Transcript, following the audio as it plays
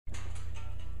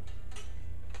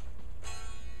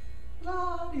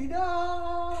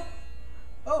La-di-da.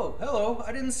 Oh, hello,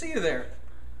 I didn't see you there.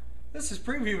 This is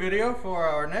preview video for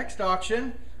our next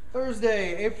auction,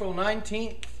 Thursday, April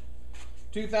 19th,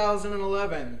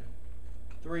 2011.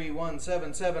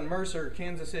 3177 Mercer,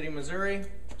 Kansas City, Missouri,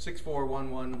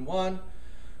 64111.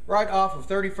 Right off of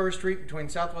 31st Street between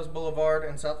Southwest Boulevard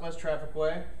and Southwest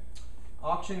Trafficway.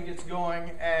 Auction gets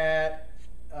going at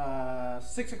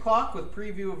 6 o'clock with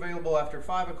preview available after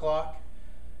 5 o'clock.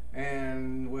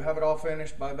 And we'll have it all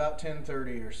finished by about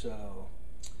 10:30 or so.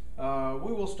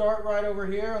 We will start right over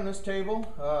here on this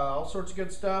table. All sorts of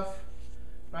good stuff.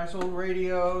 Nice old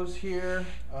radios here.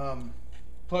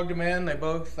 Plugged them in. They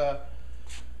both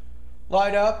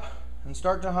light up and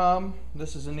start to hum.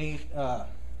 This is a neat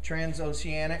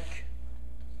transoceanic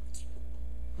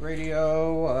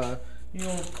radio. The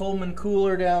old Coleman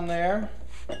cooler down there.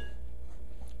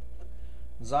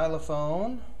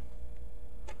 Xylophone.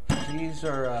 These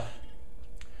are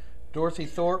Dorothy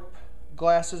Thorpe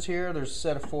glasses here. There's a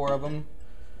set of 4 of them.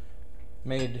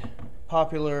 Made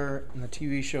popular in the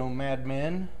TV show Mad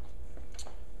Men.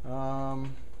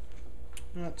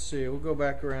 Let's see, we'll go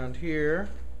back around here.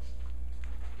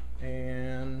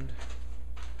 And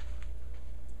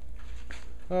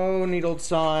oh, neat old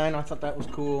sign. I thought that was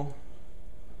cool.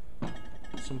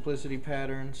 Simplicity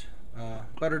Patterns.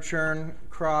 Butter churn,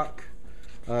 crock.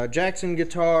 Jackson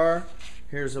guitar.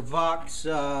 Here's a Vox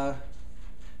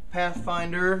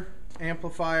Pathfinder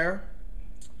amplifier.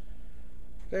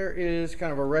 There is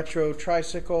kind of a retro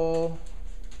tricycle.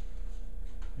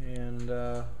 And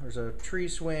there's a tree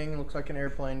swing. Looks like an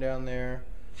airplane down there.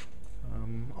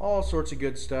 All sorts of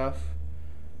good stuff.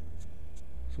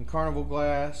 Some carnival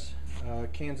glass.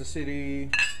 Kansas City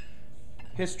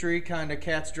history, kind of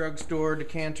Cat's Drugstore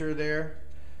decanter there.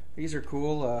 These are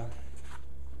cool.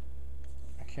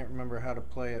 I can't remember how to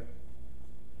play it.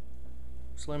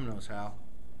 Slim knows how.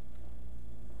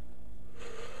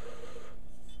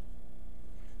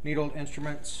 Neat old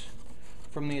instruments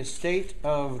from the estate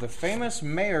of the famous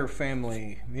Mayer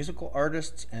family, musical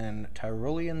artists and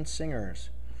Tyrolean singers.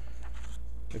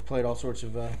 They played all sorts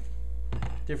of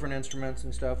different instruments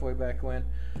and stuff way back when.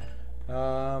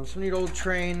 Some neat old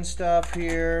train stuff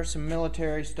here, some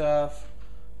military stuff,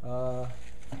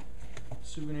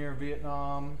 souvenir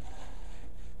Vietnam,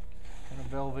 kind of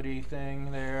velvety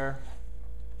thing there.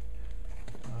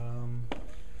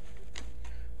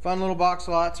 Fun little box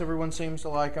lots, everyone seems to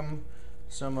like them.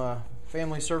 Some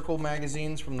Family Circle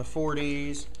magazines from the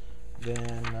 40s,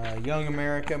 then Young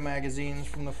America magazines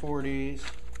from the 40s,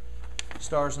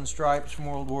 Stars and Stripes from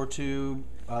World War II,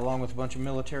 along with a bunch of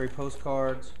military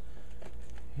postcards.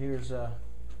 Here's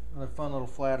another fun little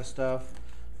flat of stuff.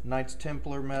 Knights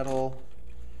Templar medal.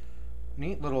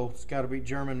 Neat little, it's got to be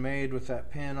German made with that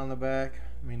pin on the back.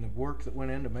 I mean, the work that went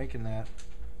into making that.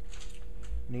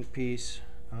 Neat piece.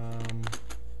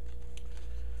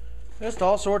 Just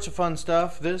all sorts of fun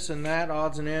stuff. This and that,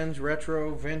 odds and ends,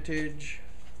 retro, vintage,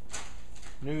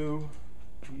 new,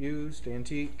 used,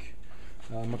 antique.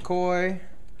 McCoy,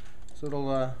 this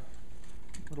little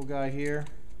guy here.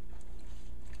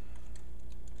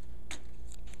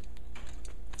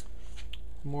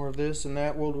 More of this and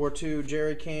that, World War II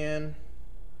jerry can.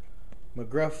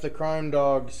 McGruff the Crime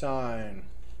Dog sign.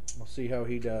 We'll see how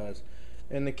he does.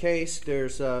 In the case,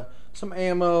 there's some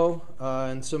ammo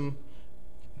and some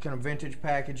kind of vintage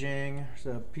packaging.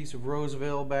 There's a piece of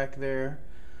Roseville back there.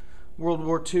 World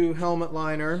War II helmet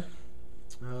liner.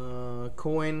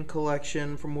 Coin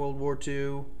collection from World War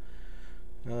II.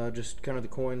 Just kind of the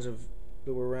coins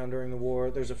that were around during the war.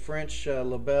 There's a French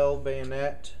Lebel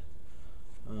bayonet.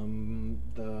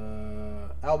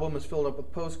 The album is filled up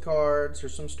with postcards.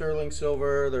 There's some sterling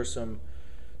silver. There's some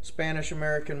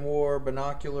Spanish-American War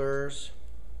binoculars.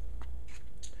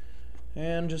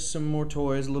 And just some more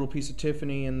toys. A little piece of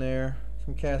Tiffany in there.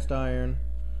 Some cast iron.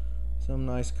 Some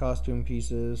nice costume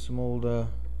pieces. Some old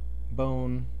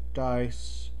bone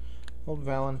dice. Old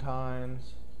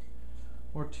Valentines.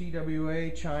 More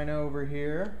TWA china over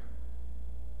here.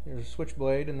 There's a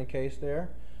switchblade in the case there.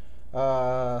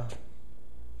 More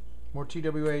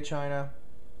TWA china.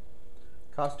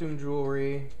 Costume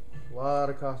jewelry. A lot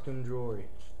of costume jewelry.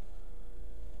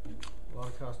 A lot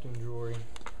of costume jewelry.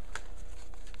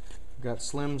 Got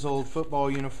Slim's old football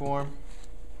uniform.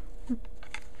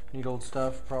 Neat old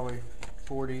stuff, probably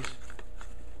 40s.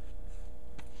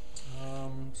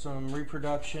 Some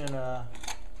reproduction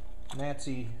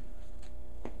Nazi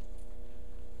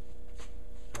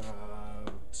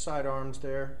sidearms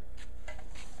there.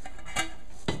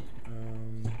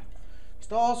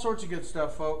 Just all sorts of good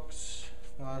stuff, folks.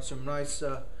 Some nice,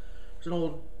 there's an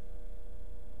old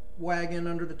wagon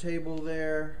under the table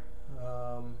there.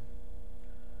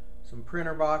 some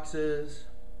printer boxes.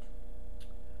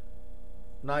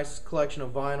 Nice collection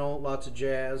of vinyl, lots of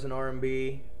jazz and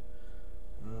R&B.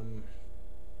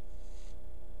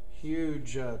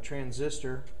 Huge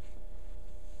transistor.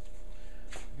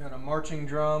 Got a marching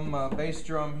drum, bass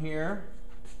drum here.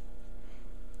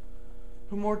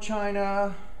 More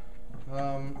china.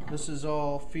 This is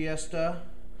all Fiesta.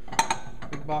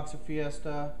 Big box of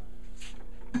Fiesta.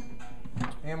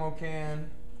 Ammo can.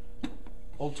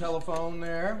 Old telephone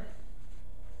there.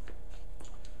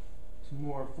 Some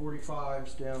more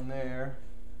 45s down there.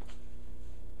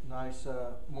 Nice,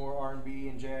 more R&B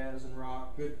and jazz and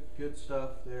rock. Good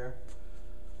stuff there.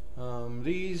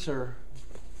 These are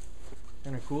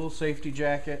kind of cool. Safety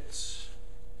jackets.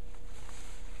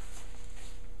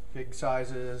 Big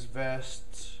sizes,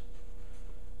 vests.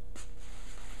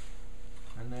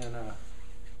 And then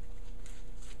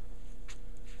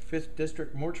 5th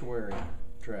District mortuary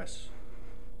dress.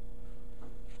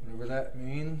 Whatever that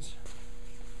means.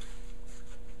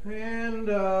 And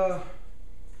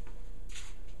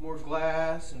more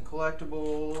glass and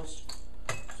collectibles.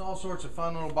 It's all sorts of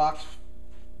fun little box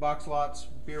lots,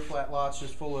 beer flat lots,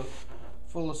 just full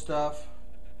of stuff.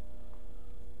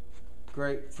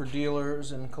 Great for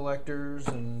dealers and collectors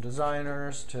and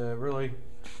designers to really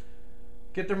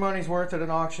get their money's worth at an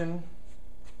auction.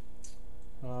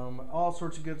 All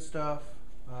sorts of good stuff.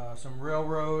 Some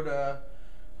railroad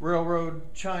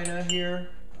china here.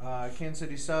 Kansas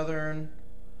City Southern,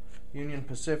 Union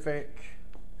Pacific,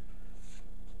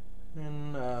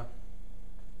 and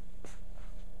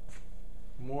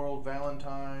more old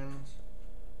Valentines.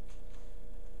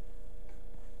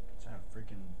 Is that a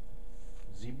freaking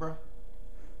zebra?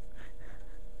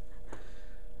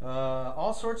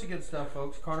 All sorts of good stuff,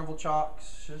 folks. Carnival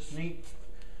chalks, just neat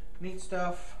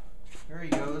stuff. There you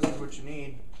go. This is what you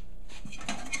need.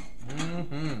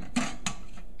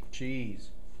 Cheese.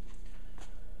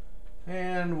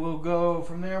 And we'll go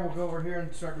from there. We'll go over here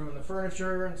and start doing the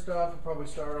furniture and stuff. We'll probably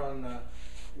start on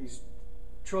these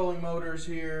trolling motors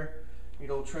here. Neat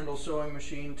old Trindle sewing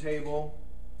machine table.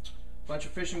 Bunch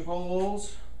of fishing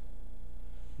poles.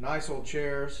 Nice old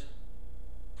chairs.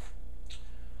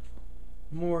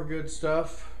 More good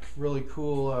stuff. Really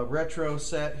cool retro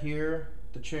set here.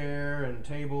 The chair and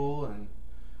table and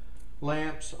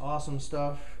lamps. Awesome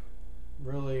stuff.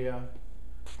 Really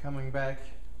coming back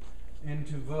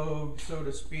into vogue, so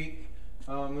to speak.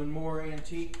 And more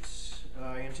antiques.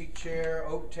 Antique chair,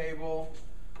 oak table.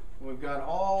 We've got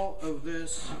all of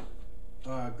this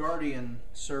Guardian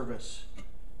service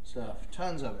stuff.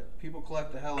 Tons of it. People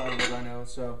collect the hell out of it, I know.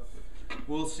 So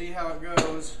we'll see how it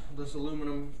goes. This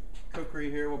aluminum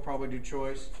cookery here, we'll probably do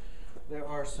choice. There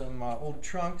are some old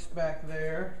trunks back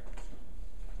there.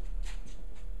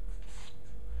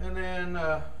 And then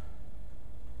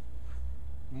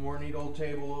more neat old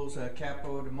tables,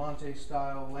 Capo de Monte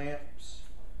style lamps.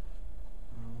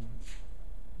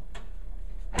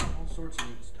 All sorts of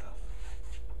neat stuff.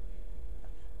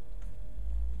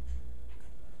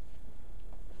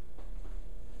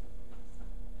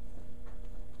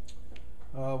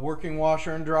 Working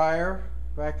washer and dryer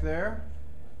back there.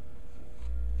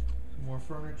 Some more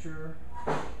furniture.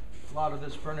 A lot of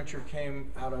this furniture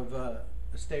came out of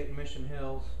estate in Mission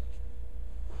Hills.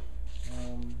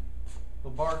 The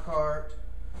bar cart.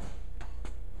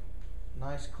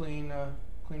 Nice clean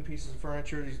pieces of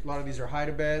furniture. A lot of these are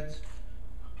hide-a-beds.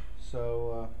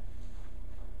 So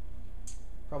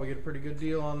probably get a pretty good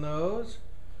deal on those.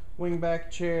 Wingback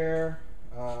chair.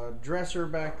 Dresser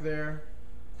back there.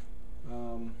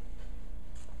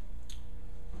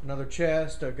 Another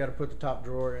chest. I've got to put the top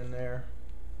drawer in there.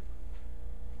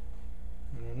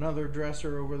 And another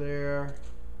dresser over there.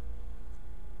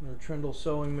 Another Trindle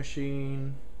sewing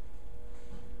machine.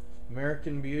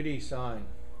 American Beauty sign.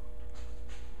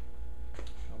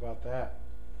 How about that?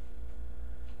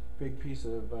 Big piece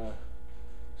of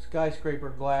skyscraper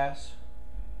glass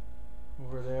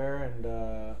over there,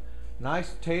 and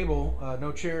nice table.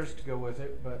 No chairs to go with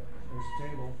it, but there's a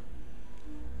table.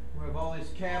 We have all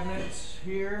these cabinets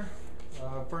here.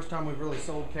 First time we've really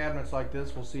sold cabinets like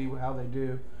this. We'll see how they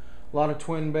do. A lot of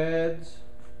twin beds.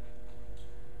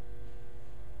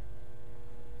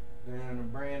 Then a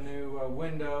brand new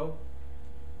window.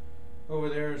 Over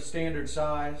there is standard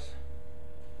size.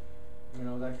 You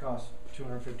know, that costs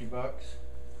 $250.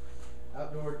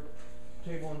 Outdoor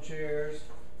table and chairs.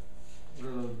 What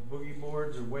are those, boogie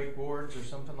boards or wake boards or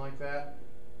something like that?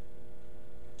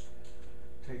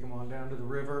 Take them on down to the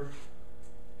river.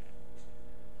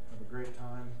 Have a great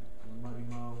time on the muddy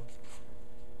mow.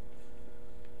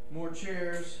 More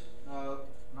chairs.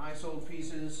 Nice old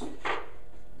pieces.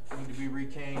 Need to be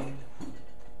recaned.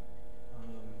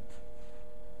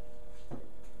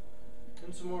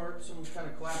 some kind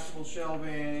of collapsible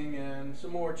shelving and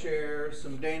some more chairs,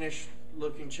 some Danish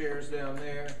looking chairs down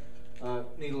there.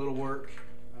 Need a little work,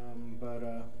 but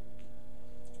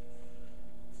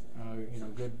you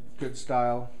know, good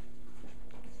style.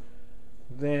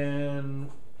 Then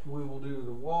we will do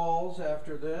the walls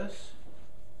after this.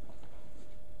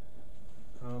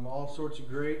 All sorts of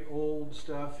great old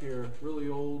stuff here, really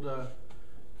old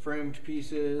framed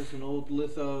pieces and old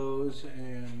lithos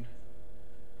and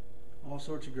all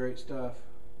sorts of great stuff.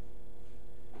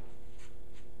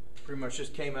 Pretty much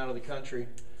just came out of the country,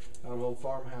 out of old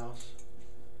farmhouse,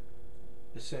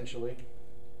 essentially.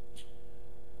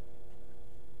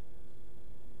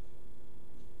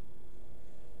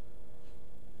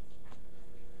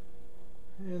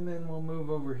 And then we'll move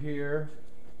over here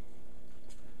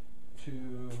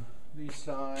to these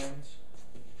signs.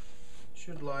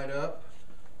 Should light up.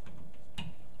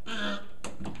 Oh,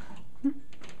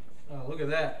 look at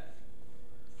that.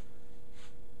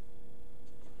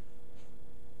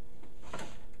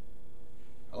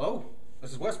 Hello,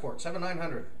 this is Westport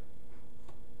 7900.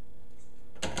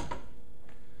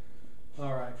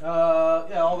 All right,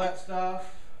 yeah, all that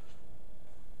stuff.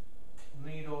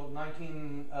 Neat old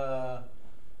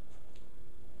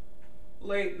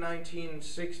late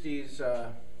 1960s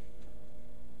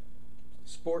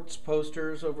sports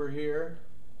posters over here.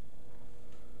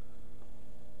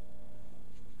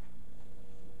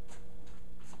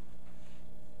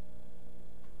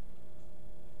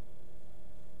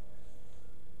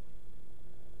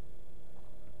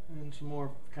 And some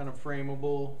more kind of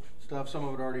frameable stuff, some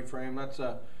of it already framed. That's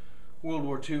a World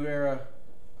War II era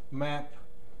map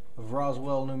of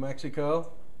Roswell, New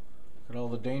Mexico. Look at all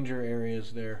the danger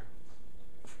areas there.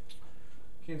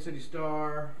 Kansas City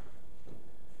Star.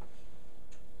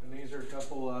 And these are a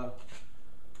couple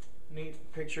neat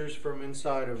pictures from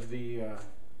inside of the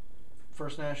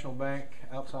First National Bank,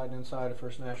 outside and inside of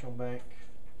First National Bank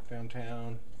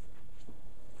downtown.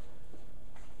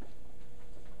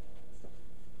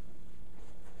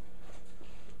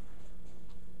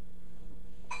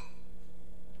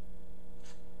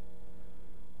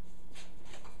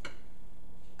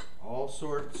 All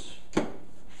sorts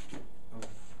of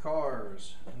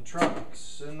cars and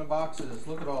trucks in the boxes.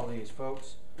 Look at all these,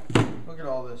 folks. Look at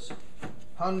all this.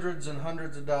 Hundreds and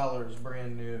hundreds of dollars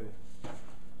brand new.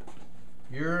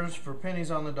 Yours for pennies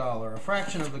on the dollar. A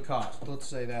fraction of the cost. Let's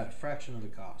say that. A fraction of the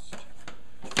cost.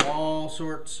 All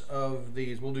sorts of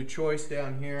these. We'll do choice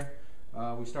down here.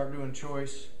 We start doing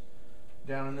choice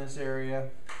down in this area.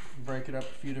 Break it up a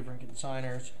few different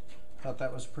consigners. Thought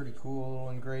that was pretty cool. A little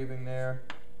engraving there.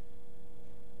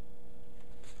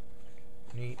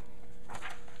 Neat.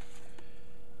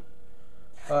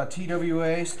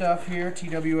 TWA stuff here.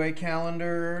 TWA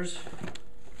calendars.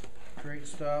 Great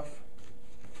stuff.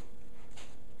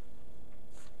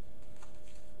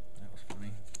 That was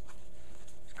funny.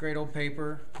 It's great old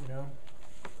paper, you know.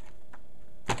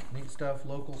 Neat stuff,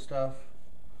 local stuff.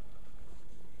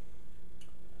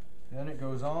 Then it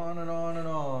goes on and on and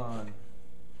on.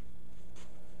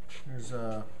 There's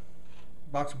a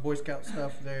box of Boy Scout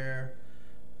stuff there.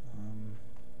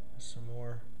 Some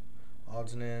more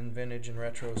odds and ends, vintage and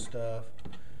retro stuff.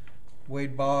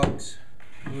 Wade Boggs,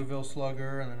 Louisville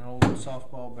Slugger, and then an old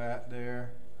softball bat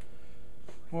there.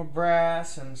 More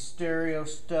brass and stereo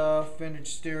stuff, vintage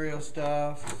stereo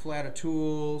stuff, flat of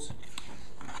tools,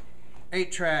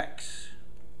 8-tracks.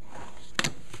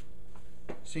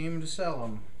 Seem to sell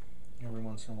them every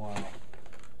once in a while.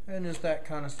 And just that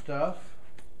kind of stuff.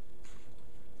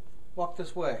 Walk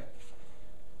this way.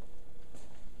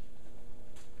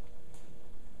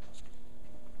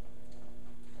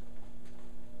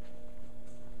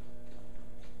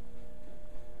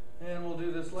 And we'll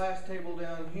do this last table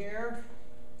down here.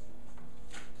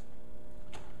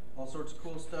 All sorts of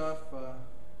cool stuff. A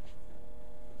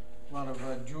lot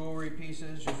of jewelry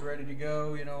pieces just ready to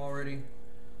go, you know, already.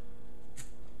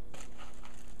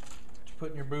 To put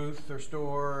in your booth or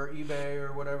store or eBay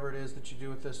or whatever it is that you do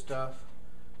with this stuff.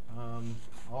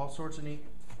 All sorts of neat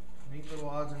little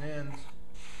odds and ends.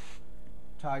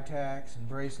 Tie tacks and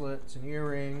bracelets and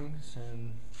earrings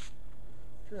and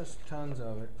just tons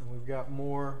of it. And we've got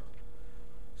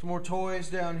some more toys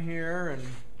down here and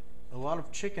a lot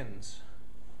of chickens.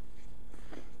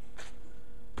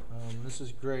 This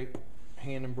is great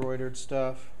hand embroidered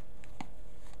stuff.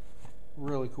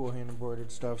 Really cool hand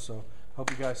embroidered stuff, so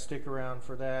hope you guys stick around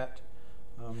for that.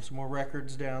 Some more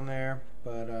records down there,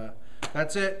 but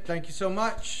that's it. Thank you so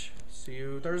much. See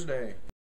you Thursday.